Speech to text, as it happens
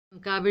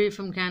Kaveri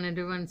from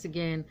Canada once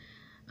again,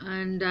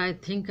 and I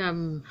think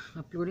I'm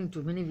uploading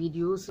too many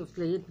videos of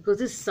late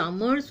because it's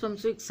summer, so I'm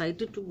so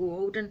excited to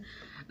go out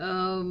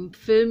and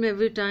film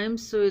every time.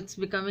 So it's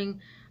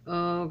becoming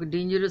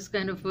dangerous,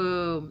 kind of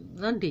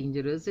not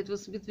dangerous.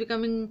 It's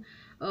becoming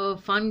a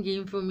fun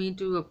game for me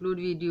to upload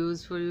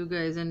videos for you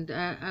guys, and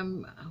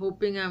I'm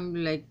hoping I'm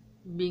like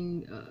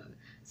being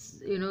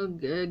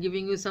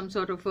giving you some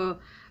sort of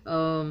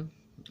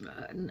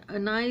a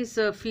nice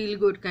feel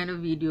good kind of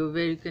video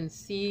where you can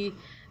see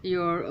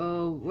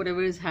your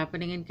whatever is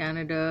happening in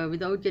Canada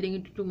without getting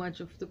into too much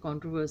of the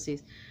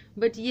controversies.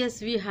 But yes,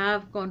 we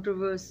have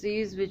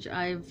controversies which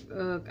I'm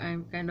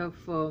kind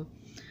of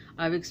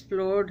I've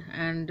explored,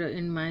 and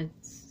in my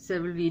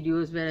several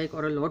videos where I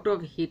got a lot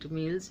of hate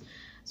mails,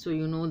 so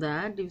you know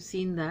that you've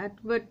seen that.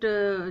 But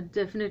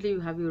definitely you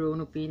have your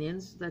own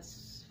opinions,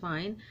 that's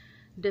fine,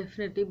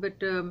 definitely.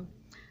 But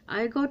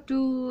I got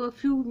to a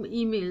few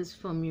emails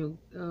from you,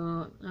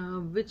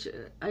 which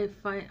I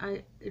find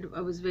I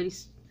was very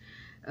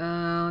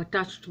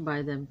touched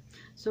by them.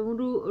 So I want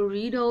to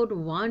read out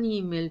one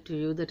email to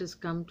you that has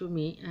come to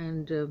me,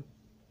 and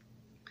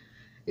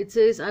it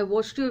says, I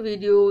watched your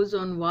videos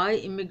on why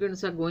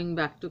immigrants are going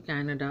back to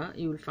Canada.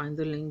 You will find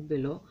the link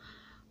below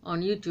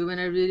on YouTube,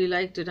 and I really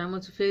liked it. I'm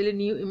also a fairly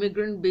new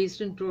immigrant based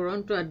in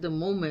Toronto at the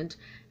moment,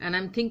 and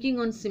I'm thinking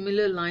on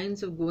similar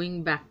lines of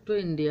going back to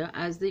India,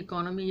 as the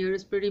economy here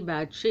is pretty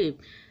bad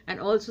shape, and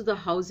also the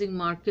housing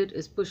market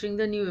is pushing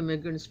the new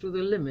immigrants to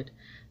the limit.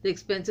 The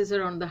expenses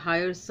are on the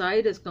higher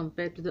side as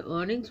compared to the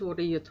earnings. What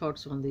are your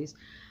thoughts on these?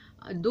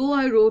 Though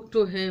I wrote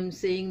to him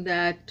saying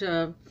that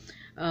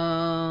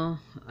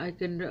I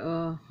can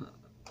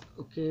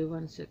okay,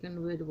 one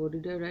second, wait, what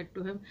did I write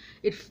to him?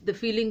 If the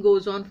feeling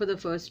goes on for the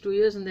first 2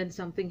 years and then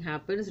something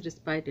happens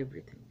despite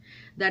everything.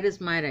 That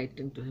is my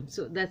writing to him.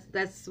 So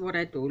that's what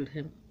I told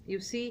him. You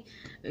see,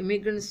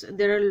 immigrants,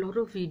 there are a lot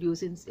of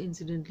videos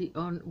incidentally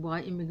on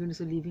why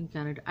immigrants are leaving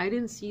Canada. I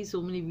didn't see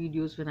so many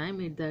videos when I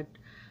made that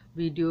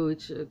video,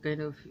 which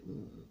kind of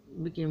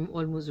became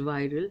almost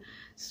viral.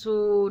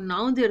 So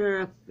now there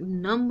are a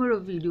number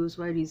of videos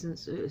why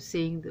reasons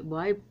saying that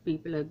why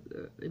people are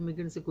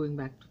immigrants are going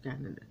back to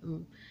Canada,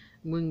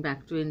 going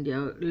back to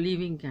India,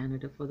 leaving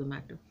Canada for the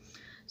matter.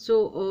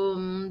 So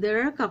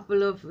there are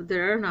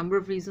a number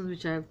of reasons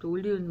which I have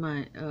told you in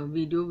my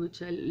video,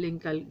 which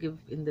I'll give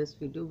in this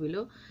video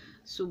below.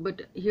 So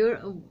but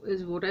here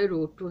is what I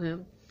wrote to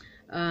him.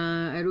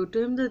 I wrote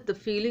to him that the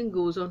feeling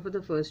goes on for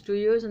the first 2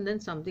 years and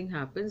then something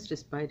happens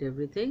despite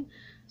everything.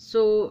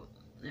 So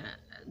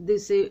they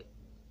say,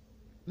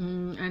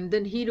 and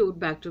then he wrote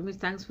back to me,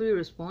 thanks for your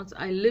response.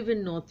 I live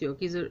in North York.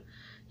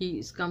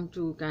 He's come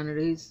to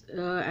Canada.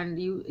 And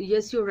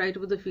yes, you're right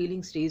about the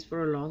feeling stays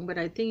for a long, but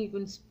I think you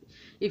can,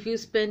 if you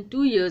spend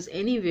 2 years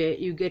anywhere,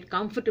 you get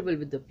comfortable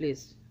with the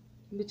place,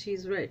 which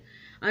he's right.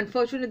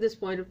 Unfortunately, at this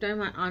point of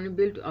time, I'm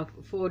unable to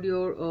afford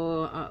your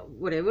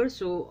whatever,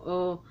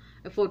 so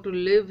afford to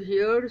live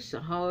here. So,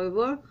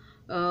 however,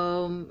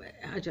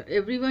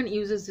 everyone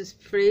uses this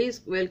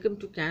phrase welcome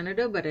to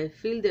Canada, but I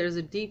feel there is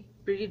a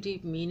pretty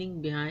deep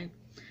meaning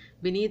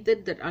beneath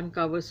it that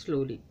uncovers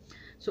slowly.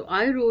 So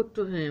I wrote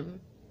to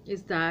him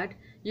is that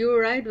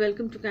you're right,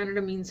 welcome to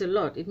Canada means a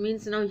lot. It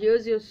means now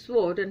here's your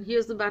sword and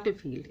here's the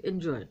battlefield,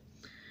 enjoy.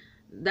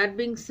 That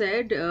being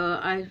said,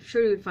 I'm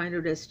sure you'll find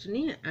your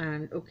destiny.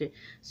 And okay,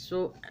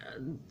 so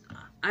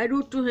I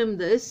wrote to him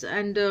this,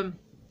 and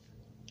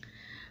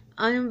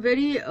I am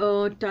very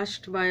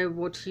touched by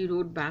what he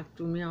wrote back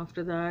to me.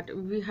 After that,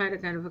 we had a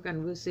kind of a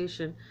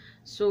conversation.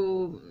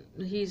 So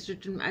he's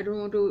written, I don't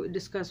want to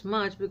discuss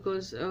much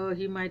because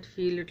he might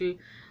feel a little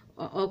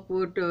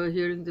awkward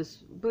hearing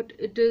this, but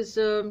it is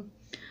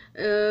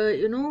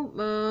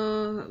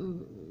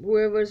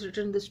whoever's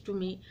written this to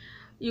me,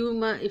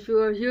 if you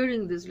are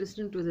hearing this,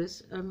 listening to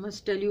this, I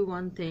must tell you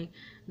one thing,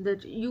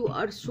 that you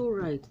are so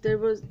right.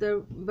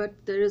 But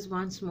there is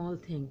one small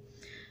thing.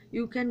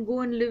 You can go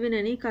and live in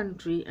any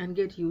country and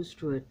get used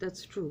to it,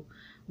 that's true.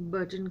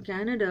 But in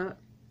Canada,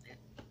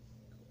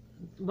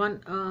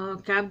 one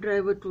cab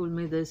driver told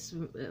me this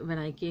when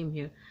I came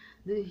here.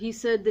 He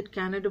said that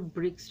Canada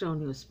breaks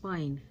down your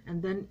spine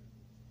and then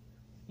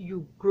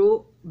you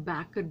grow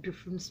back a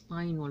different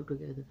spine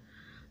altogether.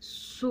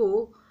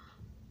 So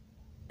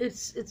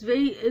it's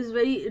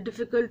very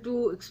difficult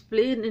to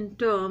explain in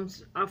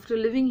terms. After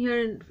living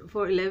here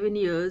for 11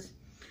 years,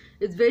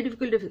 it's very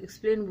difficult to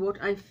explain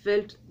what I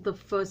felt the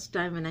first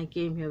time when I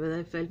came here, whether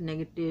I felt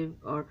negative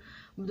or...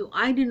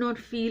 I did not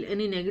feel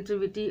any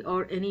negativity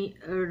or any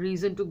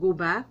reason to go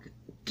back.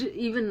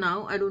 Even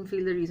now, I don't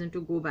feel the reason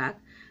to go back.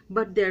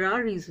 But there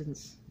are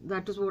reasons.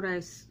 That is what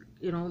I,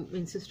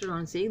 insisted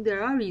on saying.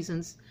 There are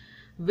reasons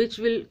which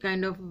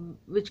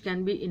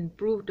can be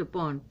improved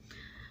upon.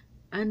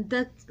 And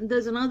that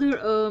there's another,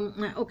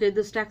 okay,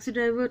 this taxi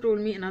driver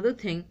told me another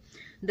thing,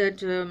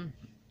 that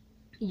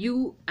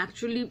you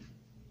actually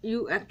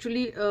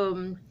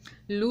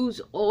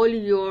lose all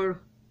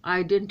your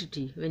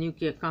identity when you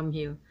come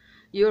here.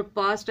 your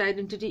past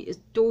identity is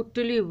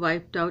totally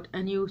wiped out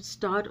and you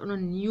start on a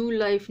new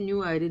life,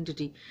 new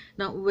identity.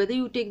 Now, whether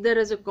you take that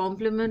as a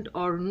compliment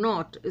or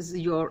not is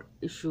your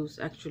issues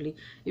actually.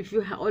 If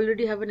you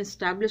already have an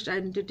established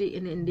identity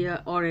in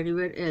India or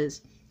anywhere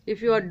else, if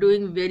you are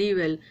doing very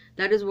well,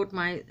 that is what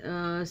my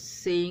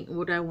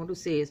what I want to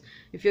say is,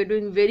 if you're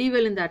doing very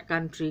well in that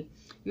country,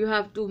 you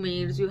have two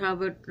maids, you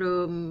have a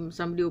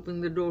somebody opening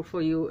the door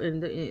for you,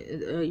 and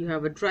you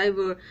have a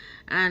driver,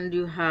 and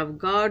you have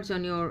guards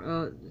on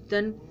your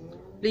then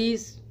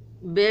please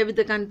bear with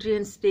the country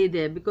and stay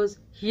there, because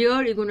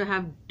here you're going to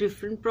have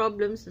different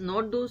problems.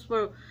 Not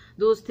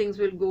those things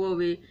will go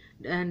away,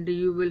 and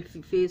you will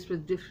face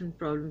with different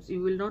problems.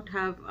 You will not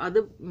have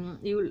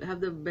you will have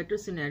the better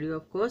scenario,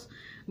 of course,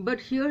 but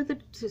here the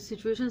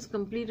situation is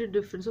completely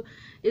different. So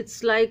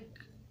it's like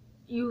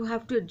you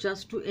have to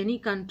adjust to any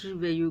country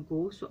where you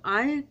go. So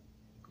I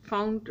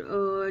found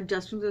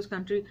adjusting to this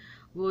country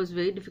was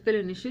very difficult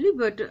initially,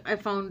 but I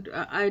found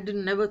I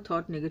didn't never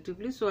thought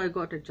negatively, so I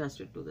got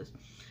adjusted to this.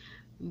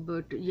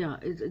 But yeah,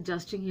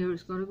 adjusting here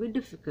is going to be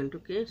difficult.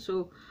 Okay,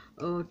 so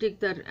take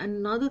that.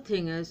 Another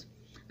thing is,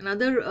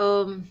 another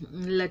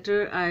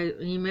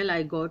email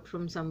I got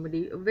from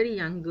somebody, a very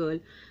young girl.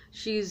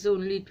 She's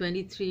only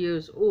 23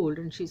 years old,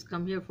 and she's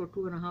come here for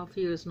 2.5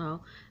 years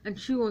now, and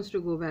she wants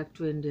to go back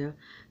to India.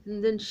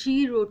 And then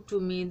she wrote to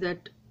me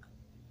that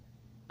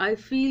I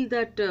feel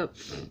that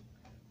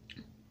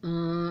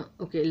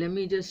okay, let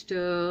me just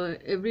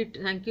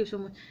thank you so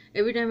much.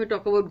 Every time I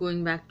talk about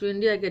going back to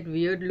India, I get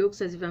weird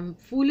looks as if I'm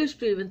foolish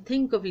to even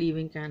think of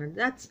leaving Canada.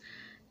 That's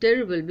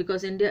terrible,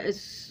 because India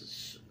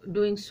is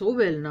doing so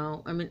well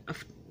now. I mean,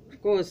 of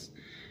course,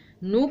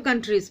 no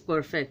country is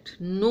perfect.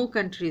 No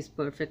country is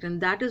perfect, and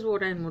that is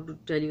what I want to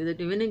tell you,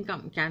 that even in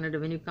Canada,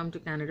 when you come to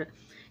Canada,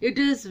 it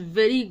is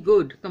very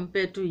good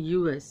compared to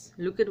US.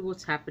 Look at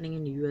what's happening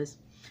in US.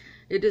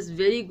 It is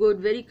very good,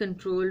 very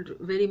controlled,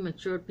 very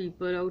mature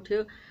people out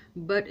here,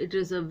 but it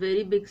is a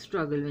very big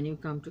struggle when you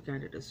come to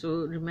Canada.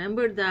 So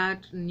remember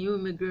that, new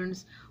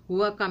immigrants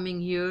who are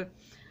coming here,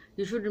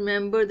 you should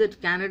remember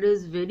that Canada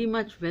is very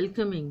much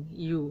welcoming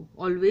you,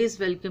 always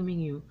welcoming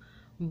you,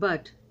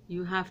 but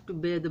you have to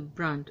bear the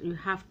brunt. You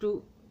have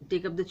to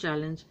take up the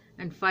challenge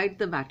and fight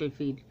the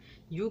battlefield.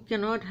 You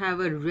cannot have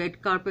a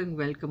red carpet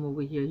welcome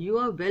over here. You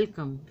are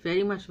welcome,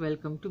 very much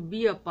welcome, to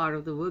be a part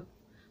of the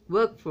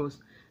workforce,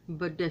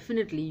 but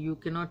definitely you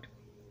cannot,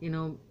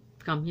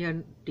 come here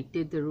and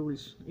dictate the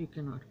rules. You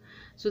cannot.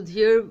 So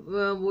here,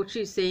 what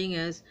she's saying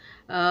is,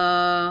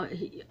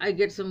 I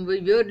get some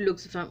weird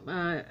looks if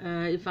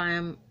I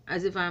am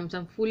as if I am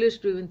some foolish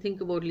to even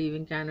think about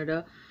leaving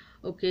Canada.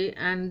 Okay,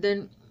 and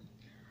then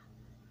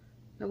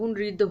I won't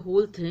read the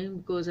whole thing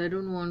because I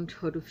don't want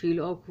her to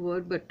feel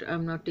awkward, but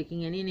I'm not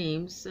taking any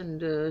names,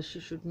 and she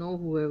should know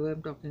whoever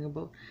I'm talking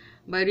about.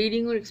 By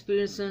reading your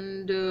experience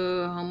and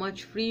how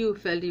much free you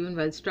felt even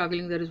while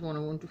struggling, that is what I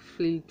want to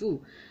feel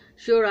too.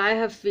 Sure, I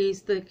have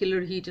faced the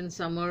killer heat in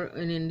summer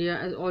in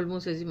India,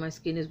 almost as if my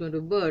skin is going to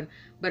burn,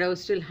 but I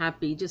was still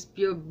happy, just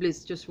pure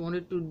bliss. Just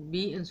wanted to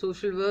be in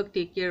social work,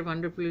 take care of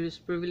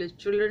underprivileged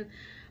children.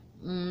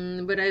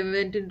 But I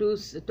went into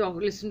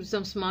listen to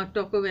some smart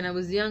talker when I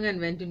was young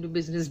and went into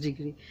business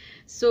degree.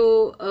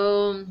 So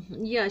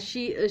yeah,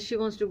 she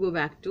wants to go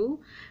back too,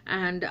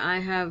 and I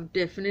have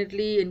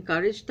definitely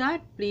encouraged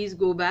that. Please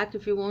go back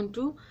if you want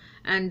to.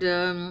 And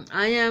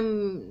I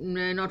am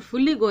not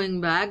fully going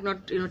back,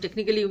 not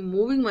technically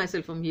moving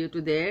myself from here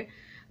to there,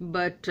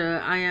 but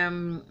I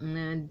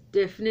am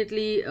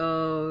definitely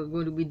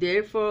going to be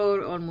there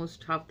for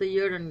almost half the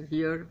year and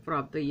here for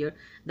half the year.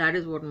 That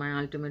is what my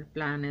ultimate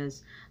plan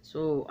is.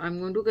 So I'm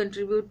going to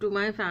contribute to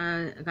my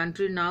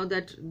country now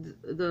that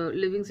the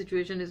living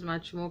situation is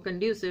much more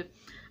conducive.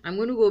 I'm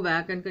going to go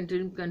back and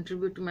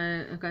contribute to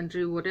my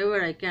country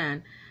whatever I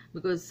can,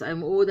 because I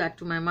owe that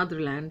to my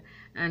motherland.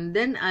 And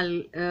then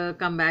I'll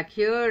come back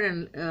here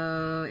and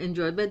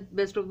enjoy the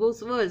best of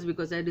both worlds,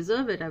 because I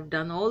deserve it. I've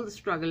done all the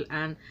struggle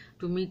and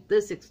to meet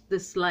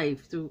this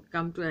life, to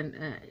come to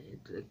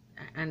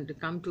and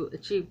come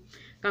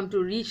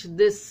to reach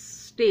this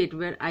state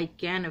where I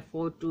can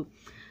afford to,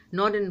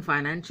 not in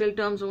financial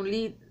terms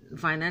only.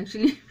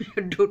 Financially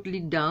we are totally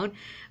down,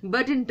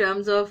 but in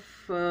terms of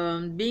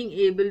being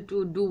able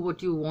to do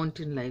what you want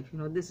in life.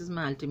 This is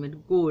my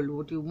ultimate goal,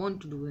 what you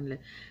want to do in life,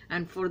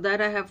 and for that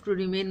I have to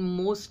remain,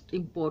 most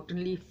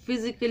importantly,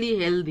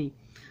 physically healthy,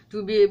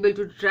 to be able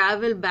to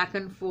travel back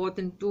and forth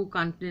in 2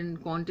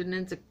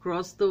 continents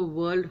across the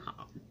world,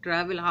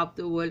 travel half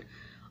the world,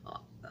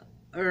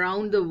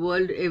 around the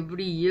world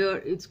every year.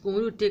 It's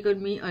going to take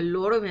on me a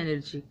lot of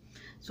energy.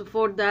 So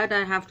for that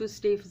I have to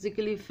stay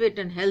physically fit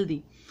and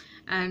healthy,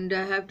 and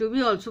I have to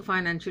be also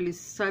financially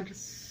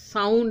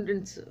sound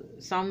in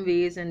some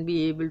ways, and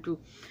be able to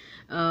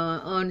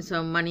earn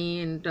some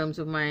money in terms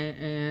of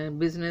my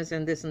business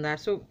and this and that.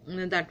 So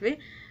in that way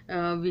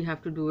we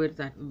have to do it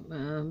that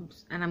and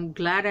I'm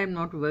glad I'm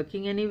not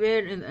working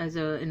anywhere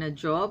in a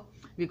job,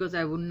 because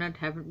I would not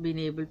have been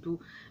able to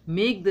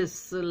make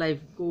this life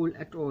goal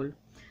at all.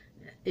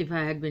 if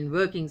I had been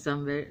working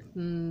somewhere.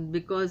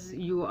 Because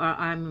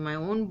I'm my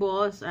own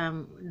boss,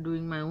 I'm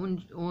doing my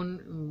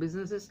own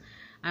businesses,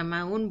 I'm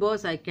my own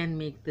boss, I can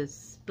make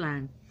this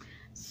plan.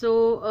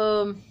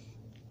 So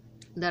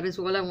that is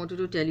all I wanted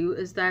to tell you,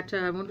 is that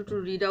I wanted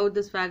to read out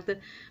this fact that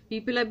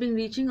people have been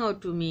reaching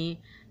out to me,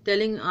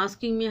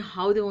 asking me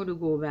how they want to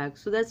go back.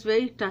 So that's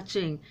very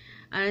touching,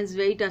 and it's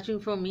very touching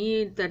for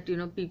me that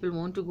people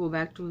want to go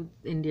back to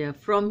India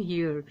from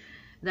here.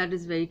 That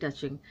is very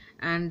touching.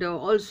 And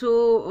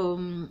also,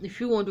 if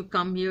you want to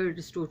come here, it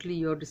is totally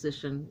your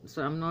decision.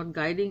 So I'm not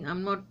guiding,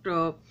 I'm not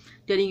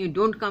telling you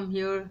don't come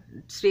here,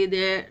 stay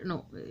there.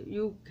 No,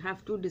 you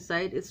have to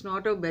decide. It's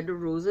not a bed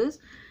of roses.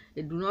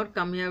 Do not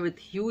come here with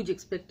huge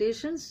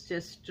expectations.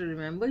 Just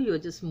remember, you're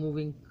just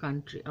moving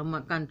country,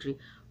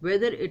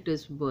 whether it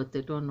is worth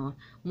it or not.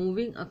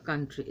 Moving a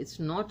country, it's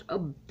not a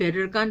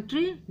better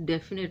country,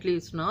 definitely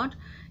it's not.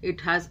 It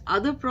has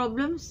other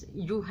problems,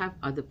 you have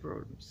other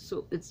problems.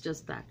 So it's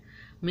just that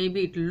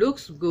maybe it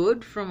looks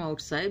good from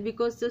outside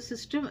because the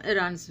system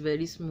runs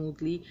very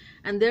smoothly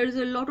and there is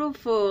a lot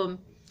of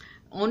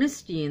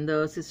honesty in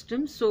the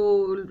system.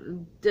 So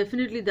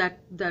definitely that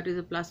is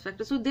a plus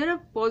factor. So there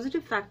are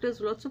positive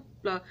factors, lots of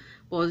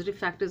positive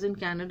factors in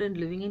Canada and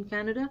living in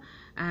Canada,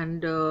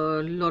 and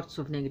lots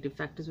of negative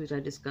factors which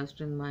I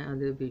discussed in my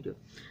other video.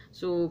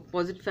 So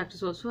positive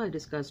factors also I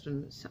discussed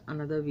in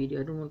another video.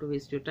 I don't want to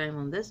waste your time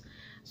on this.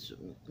 So,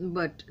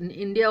 but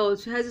India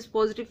also has its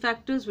positive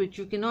factors which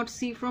you cannot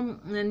see from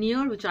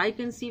near, which I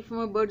can see from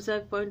a bird's eye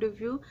point of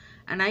view,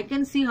 and I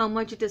can see how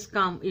much it has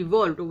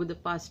evolved over the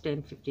past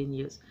 10-15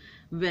 years.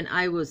 When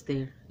I was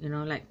there,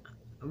 like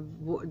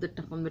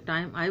from the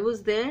time I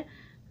was there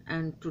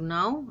and to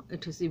now,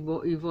 it has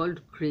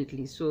evolved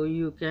greatly. So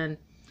you can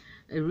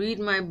read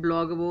my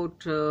blog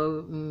about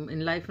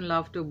In Life and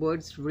Laughter,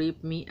 Birds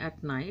Rape Me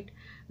at Night.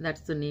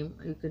 That's the name.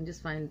 You can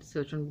just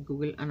search on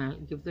Google, and I'll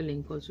give the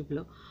link also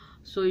below.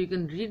 So you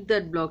can read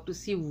that blog to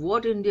see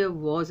what India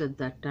was at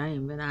that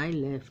time when I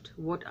left,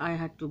 what I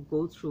had to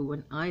go through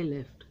when I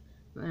left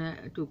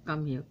to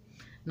come here.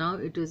 Now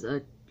it is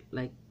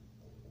like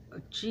a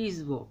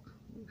cheese walk,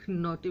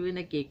 not even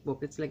a cake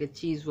walk. It's like a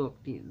cheese walk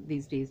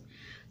these days.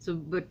 So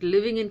but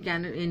living in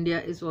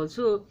India is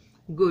also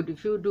good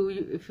if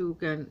you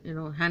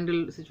can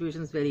handle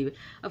situations very well.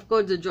 Of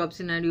course the job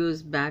scenario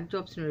is bad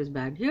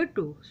here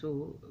too.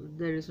 So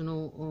there is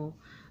no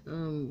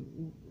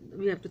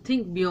we have to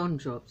think beyond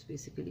jobs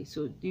basically.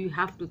 So you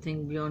have to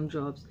think beyond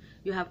jobs.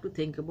 You have to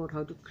think about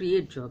how to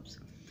create jobs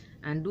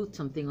and do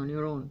something on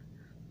your own,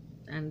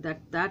 and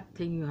that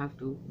thing you have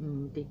to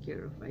take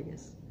care of, I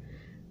guess.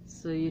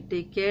 So you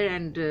take care,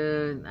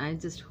 and I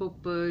just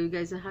hope you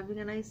guys are having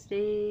a nice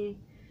day,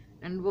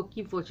 and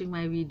keep watching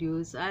my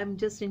videos. I'm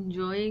just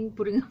enjoying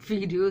putting up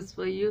videos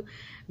for you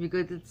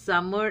because it's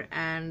summer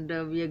and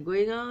we are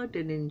going out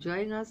and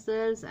enjoying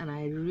ourselves, and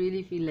I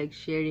really feel like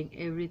sharing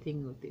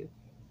everything with you.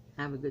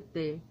 Have a good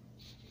day.